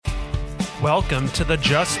Welcome to the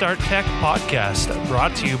Just Start Tech podcast,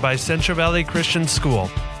 brought to you by Central Valley Christian School.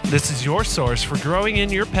 This is your source for growing in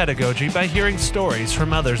your pedagogy by hearing stories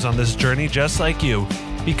from others on this journey just like you.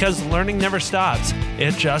 Because learning never stops,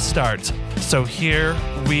 it just starts. So here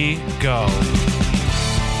we go.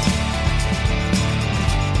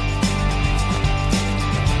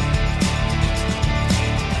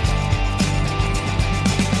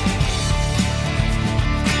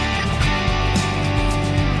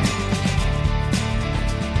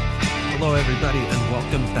 Hello, everybody, and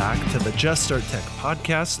welcome back to the Just Start Tech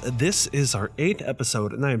podcast. This is our 8th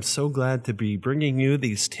episode, and I am so glad to be bringing you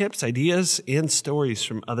these tips, ideas, and stories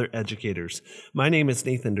from other educators. My name is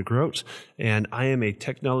Nathan DeGroat, and I am a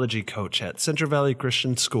technology coach at Central Valley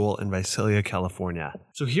Christian School in Visalia, California.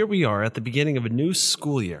 So here we are at the beginning of a new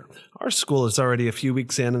school year. Our school is already a few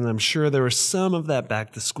weeks in, and I'm sure there is some of that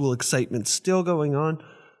back-to-school excitement still going on.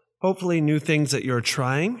 Hopefully, new things that you're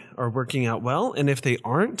trying are working out well, and if they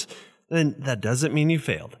aren't, then that doesn't mean you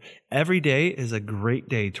failed. Every day is a great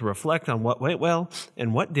day to reflect on what went well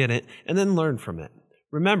and what didn't, and then learn from it.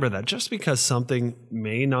 Remember that just because something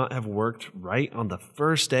may not have worked right on the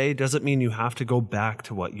first day doesn't mean you have to go back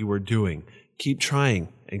to what you were doing. Keep trying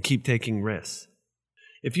and keep taking risks.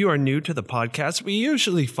 If you are new to the podcast, we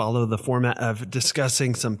usually follow the format of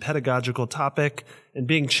discussing some pedagogical topic and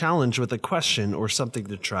being challenged with a question or something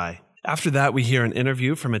to try. After that, we hear an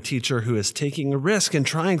interview from a teacher who is taking a risk and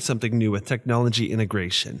trying something new with technology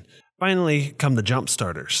integration. Finally, come the jump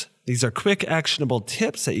starters. These are quick, actionable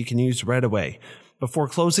tips that you can use right away. Before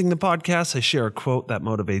closing the podcast, I share a quote that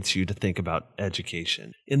motivates you to think about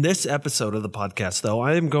education. In this episode of the podcast, though,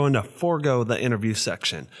 I am going to forego the interview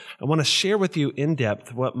section. I want to share with you in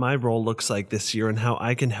depth what my role looks like this year and how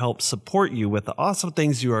I can help support you with the awesome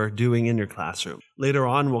things you are doing in your classroom. Later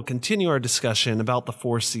on, we'll continue our discussion about the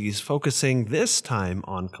 4 C's, focusing this time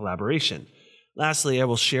on collaboration. Lastly, I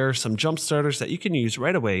will share some jump starters that you can use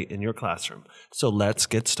right away in your classroom. So let's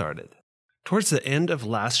get started. Towards the end of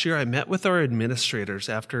last year, I met with our administrators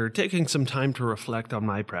after taking some time to reflect on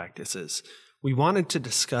my practices. We wanted to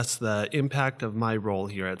discuss the impact of my role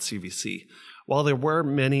here at CVC. While there were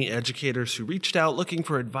many educators who reached out looking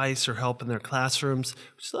for advice or help in their classrooms,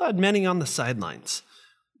 we still had many on the sidelines.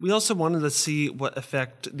 We also wanted to see what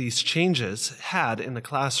effect these changes had in the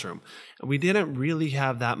classroom, and we didn't really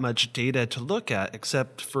have that much data to look at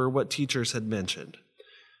except for what teachers had mentioned.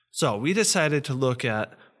 So we decided to look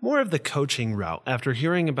at more of the coaching route after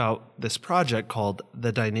hearing about this project called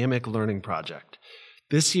the Dynamic Learning Project.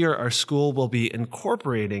 This year, our school will be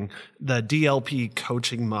incorporating the DLP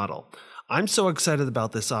coaching model. I'm so excited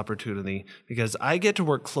about this opportunity because I get to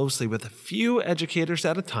work closely with a few educators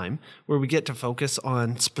at a time where we get to focus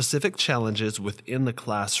on specific challenges within the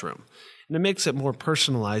classroom. And it makes it more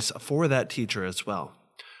personalized for that teacher as well.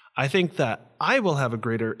 I think that I will have a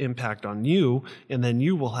greater impact on you, and then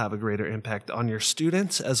you will have a greater impact on your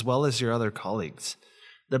students as well as your other colleagues.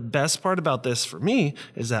 The best part about this for me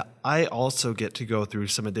is that I also get to go through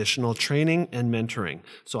some additional training and mentoring,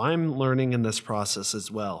 so I'm learning in this process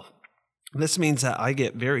as well. This means that I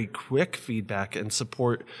get very quick feedback and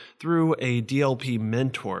support through a DLP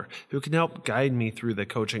mentor who can help guide me through the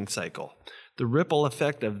coaching cycle. The ripple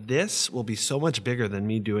effect of this will be so much bigger than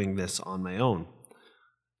me doing this on my own.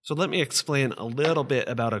 So let me explain a little bit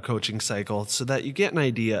about a coaching cycle so that you get an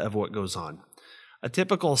idea of what goes on. A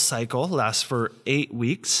typical cycle lasts for 8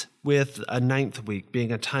 weeks, with a 9th week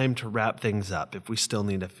being a time to wrap things up if we still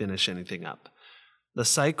need to finish anything up. The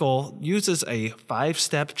cycle uses a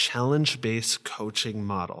 5-step challenge-based coaching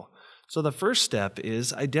model. So the first step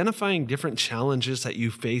is identifying different challenges that you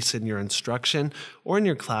face in your instruction or in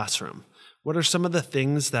your classroom. What are some of the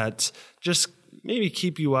things that just maybe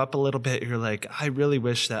keep you up a little bit? You're like, I really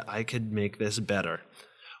wish that I could make this better.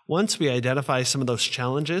 Once we identify some of those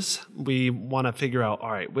challenges, we want to figure out,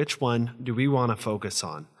 all right, which one do we want to focus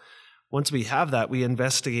on? Once we have that, we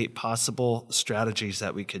investigate possible strategies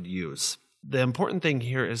that we could use. The important thing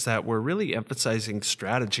here is that we're really emphasizing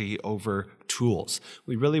strategy over tools.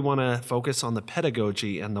 We really want to focus on the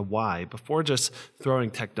pedagogy and the why before just throwing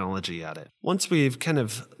technology at it. Once we've kind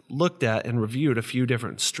of looked at and reviewed a few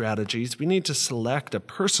different strategies, we need to select a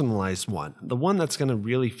personalized one, the one that's going to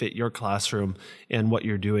really fit your classroom and what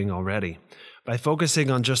you're doing already. By focusing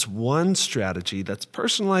on just one strategy that's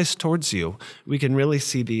personalized towards you, we can really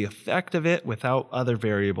see the effect of it without other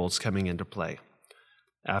variables coming into play.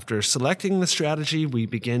 After selecting the strategy, we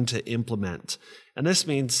begin to implement. And this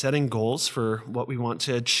means setting goals for what we want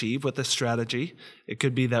to achieve with the strategy. It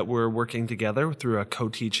could be that we're working together through a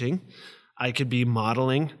co-teaching. I could be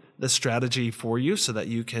modeling the strategy for you so that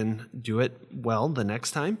you can do it well the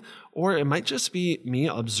next time. or it might just be me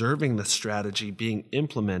observing the strategy being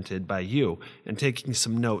implemented by you and taking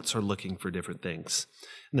some notes or looking for different things.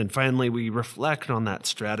 And then finally, we reflect on that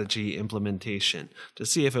strategy implementation to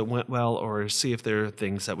see if it went well or see if there are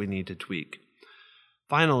things that we need to tweak.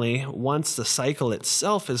 Finally, once the cycle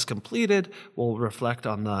itself is completed, we'll reflect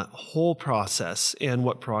on the whole process and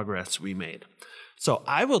what progress we made. So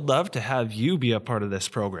I would love to have you be a part of this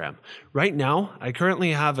program. Right now, I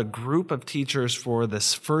currently have a group of teachers for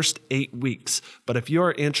this first 8 weeks, but if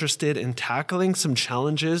you're interested in tackling some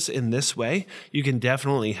challenges in this way, you can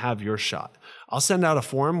definitely have your shot. I'll send out a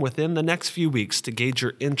form within the next few weeks to gauge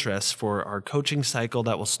your interest for our coaching cycle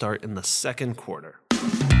that will start in the second quarter.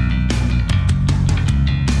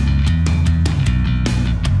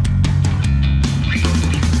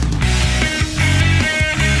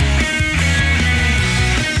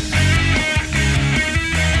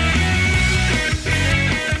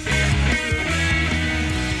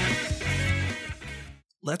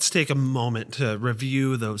 Let's take a moment to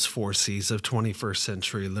review those 4 C's of 21st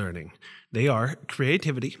century learning. They are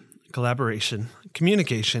creativity, collaboration,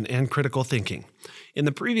 communication, and critical thinking. In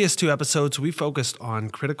the previous 2 episodes, we focused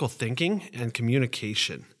on critical thinking and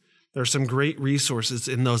communication. There are some great resources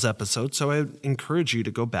in those episodes, so I encourage you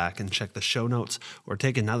to go back and check the show notes or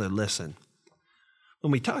take another listen.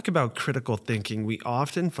 When we talk about critical thinking, we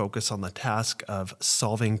often focus on the task of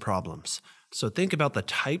solving problems. So think about the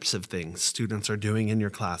types of things students are doing in your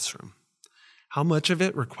classroom. How much of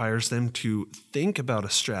it requires them to think about a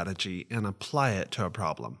strategy and apply it to a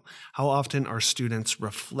problem? How often are students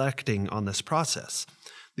reflecting on this process?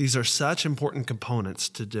 These are such important components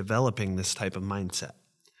to developing this type of mindset.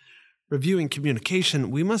 Reviewing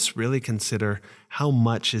communication, we must really consider how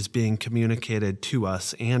much is being communicated to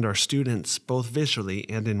us and our students, both visually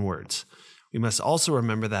and in words. We must also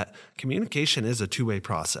remember that communication is a two-way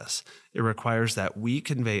process. It requires that we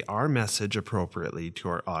convey our message appropriately to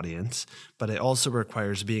our audience, but it also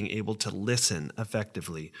requires being able to listen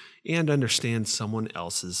effectively and understand someone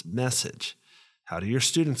else's message. How do your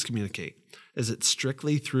students communicate? Is it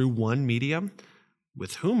strictly through one medium?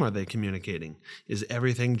 With whom are they communicating? Is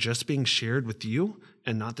everything just being shared with you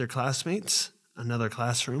and not their classmates, another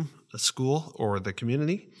classroom, a school, or the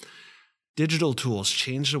community? Digital tools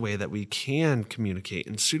change the way that we can communicate,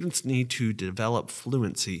 and students need to develop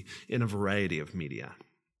fluency in a variety of media.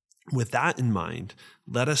 With that in mind,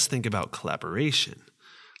 let us think about collaboration.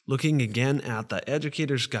 Looking again at the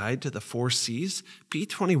Educator's Guide to the 4 C's,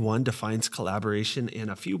 P21 defines collaboration in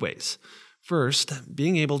a few ways. First,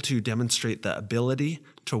 being able to demonstrate the ability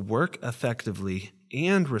to work effectively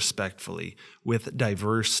and respectfully with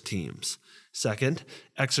diverse teams. Second,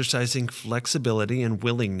 exercising flexibility and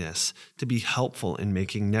willingness to be helpful in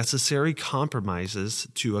making necessary compromises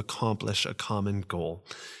to accomplish a common goal.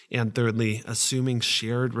 And thirdly, assuming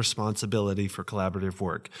shared responsibility for collaborative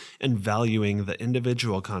work and valuing the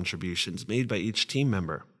individual contributions made by each team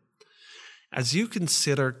member. As you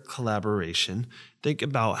consider collaboration, think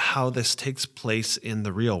about how this takes place in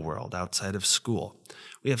the real world outside of school.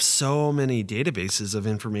 We have so many databases of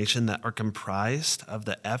information that are comprised of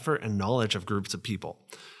the effort and knowledge of groups of people.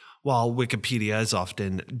 While Wikipedia is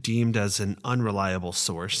often deemed as an unreliable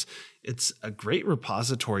source, it's a great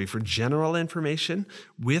repository for general information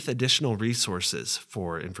with additional resources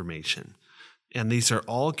for information. And these are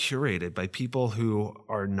all curated by people who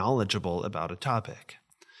are knowledgeable about a topic.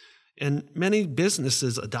 And many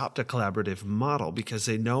businesses adopt a collaborative model because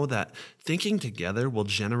they know that thinking together will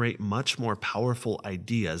generate much more powerful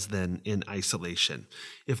ideas than in isolation.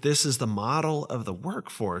 If this is the model of the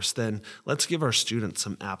workforce, then let's give our students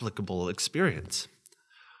some applicable experience.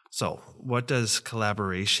 So, what does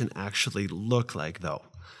collaboration actually look like, though?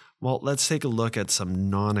 Well, let's take a look at some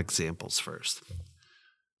non-examples first.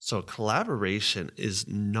 So collaboration is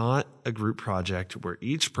not a group project where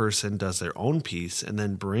each person does their own piece and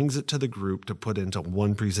then brings it to the group to put into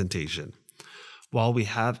one presentation. While we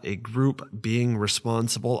have a group being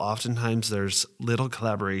responsible, oftentimes there's little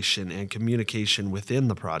collaboration and communication within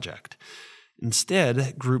the project.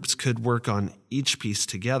 Instead, groups could work on each piece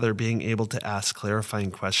together, being able to ask clarifying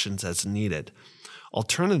questions as needed.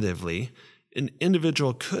 Alternatively, an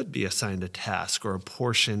individual could be assigned a task or a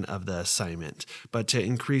portion of the assignment, but to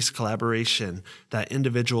increase collaboration, that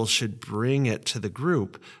individual should bring it to the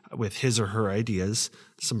group with his or her ideas,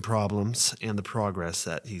 some problems, and the progress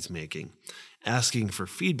that he's making, asking for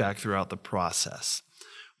feedback throughout the process.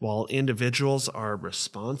 While individuals are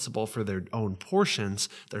responsible for their own portions,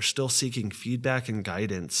 they're still seeking feedback and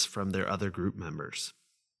guidance from their other group members.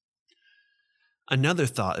 Another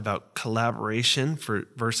thought about collaboration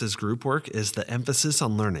versus group work is the emphasis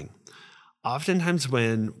on learning. Oftentimes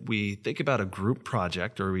when we think about a group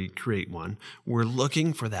project or we create one, we're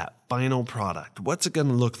looking for that final product. What's it going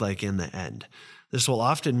to look like in the end? This will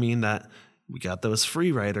often mean that we got those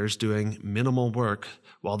free writers doing minimal work,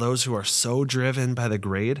 while those who are so driven by the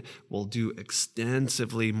grade will do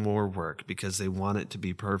extensively more work because they want it to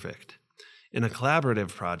be perfect. In a collaborative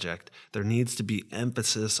project, there needs to be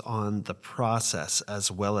emphasis on the process as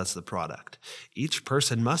well as the product. Each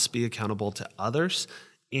person must be accountable to others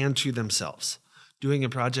and to themselves. Doing a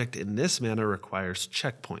project in this manner requires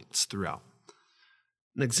checkpoints throughout.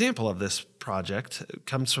 An example of this project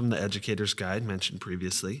comes from the Educator's Guide mentioned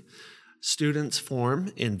previously. Students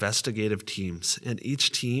form investigative teams, and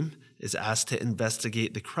each team is asked to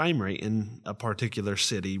investigate the crime rate in a particular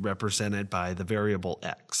city represented by the variable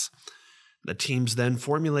X. The teams then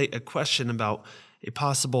formulate a question about a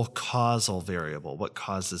possible causal variable. What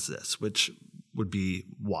causes this? Which would be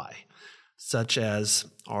Y. Such as,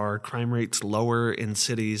 are crime rates lower in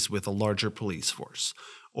cities with a larger police force?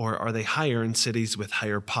 Or are they higher in cities with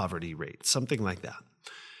higher poverty rates? Something like that.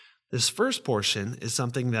 This first portion is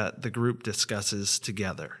something that the group discusses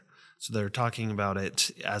together. So they're talking about it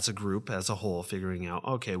as a group, as a whole, figuring out,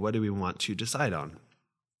 okay, what do we want to decide on?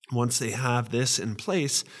 Once they have this in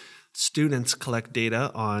place, students collect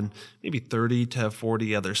data on maybe 30 to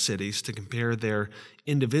 40 other cities to compare their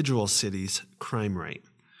individual cities' crime rate.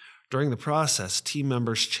 During the process, team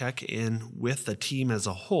members check in with the team as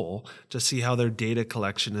a whole to see how their data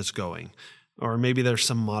collection is going, or maybe there's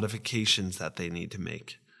some modifications that they need to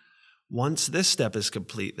make. Once this step is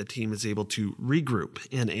complete, the team is able to regroup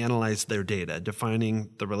and analyze their data, defining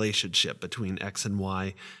the relationship between X and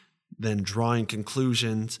Y, then drawing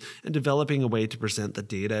conclusions and developing a way to present the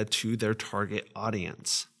data to their target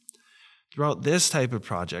audience. Throughout this type of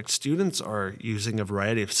project, students are using a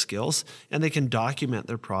variety of skills, and they can document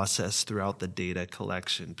their process throughout the data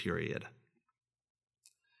collection period.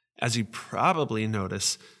 As you probably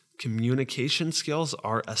notice, communication skills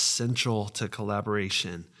are essential to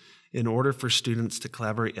collaboration. In order for students to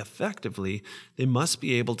collaborate effectively, they must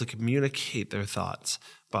be able to communicate their thoughts,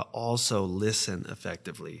 but also listen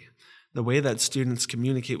effectively. The way that students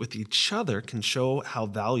communicate with each other can show how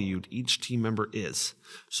valued each team member is.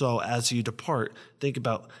 So as you depart, think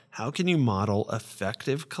about how can you model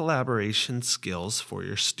effective collaboration skills for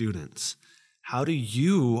your students? How do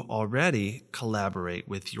you already collaborate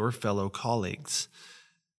with your fellow colleagues?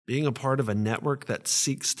 Being a part of a network that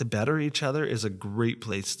seeks to better each other is a great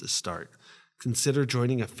place to start. Consider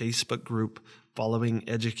joining a Facebook group, following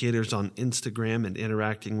educators on Instagram and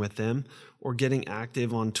interacting with them, or getting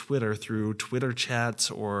active on Twitter through Twitter chats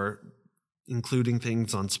or including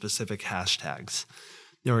things on specific hashtags.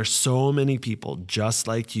 There are so many people just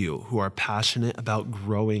like you who are passionate about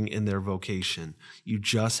growing in their vocation. You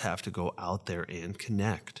just have to go out there and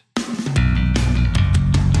connect.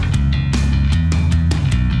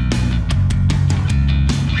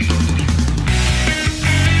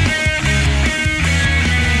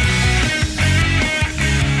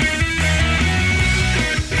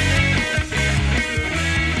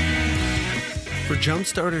 For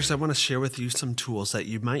Jumpstarters, I want to share with you some tools that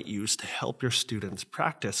you might use to help your students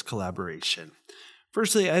practice collaboration.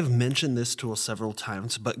 Firstly, I've mentioned this tool several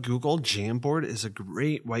times, but Google Jamboard is a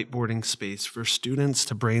great whiteboarding space for students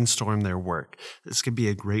to brainstorm their work. This could be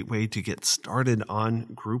a great way to get started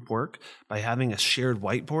on group work. By having a shared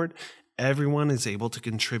whiteboard, everyone is able to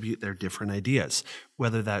contribute their different ideas,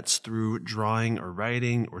 whether that's through drawing or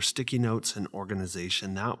writing or sticky notes and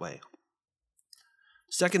organization that way.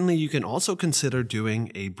 Secondly, you can also consider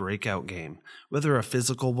doing a breakout game, whether a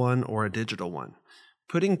physical one or a digital one.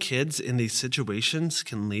 Putting kids in these situations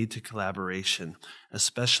can lead to collaboration,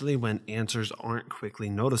 especially when answers aren't quickly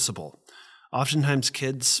noticeable. Oftentimes,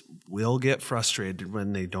 kids will get frustrated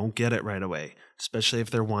when they don't get it right away, especially if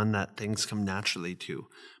they're one that things come naturally to.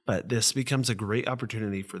 But this becomes a great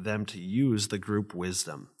opportunity for them to use the group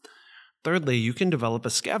wisdom. Thirdly, you can develop a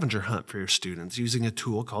scavenger hunt for your students using a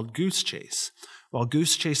tool called Goose Chase. While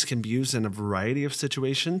Goose Chase can be used in a variety of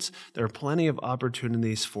situations, there are plenty of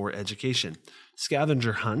opportunities for education.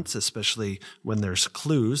 Scavenger hunts, especially when there's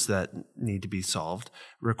clues that need to be solved,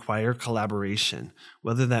 require collaboration,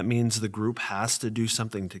 whether that means the group has to do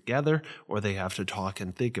something together or they have to talk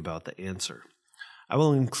and think about the answer. I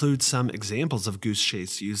will include some examples of Goose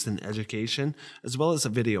Chase used in education, as well as a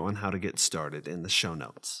video on how to get started in the show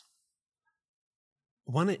notes.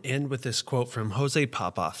 I want to end with this quote from Jose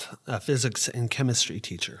Popov, a physics and chemistry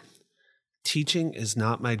teacher. "Teaching is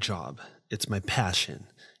not my job, it's my passion.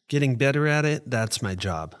 Getting better at it, that's my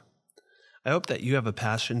job." I hope that you have a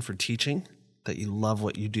passion for teaching, that you love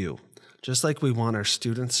what you do. Just like we want our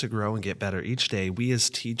students to grow and get better each day, we as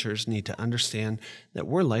teachers need to understand that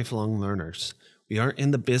we're lifelong learners. We aren't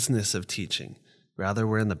in the business of teaching. Rather,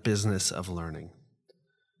 we're in the business of learning.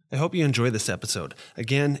 I hope you enjoy this episode.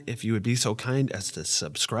 Again, if you would be so kind as to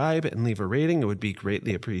subscribe and leave a rating, it would be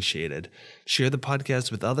greatly appreciated. Share the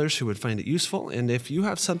podcast with others who would find it useful, and if you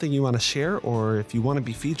have something you want to share or if you want to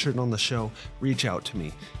be featured on the show, reach out to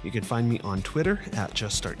me. You can find me on Twitter at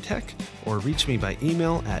JustStartTech or reach me by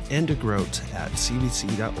email at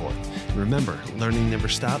endegroat@cvc.org. Remember, learning never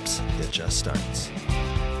stops, it just starts.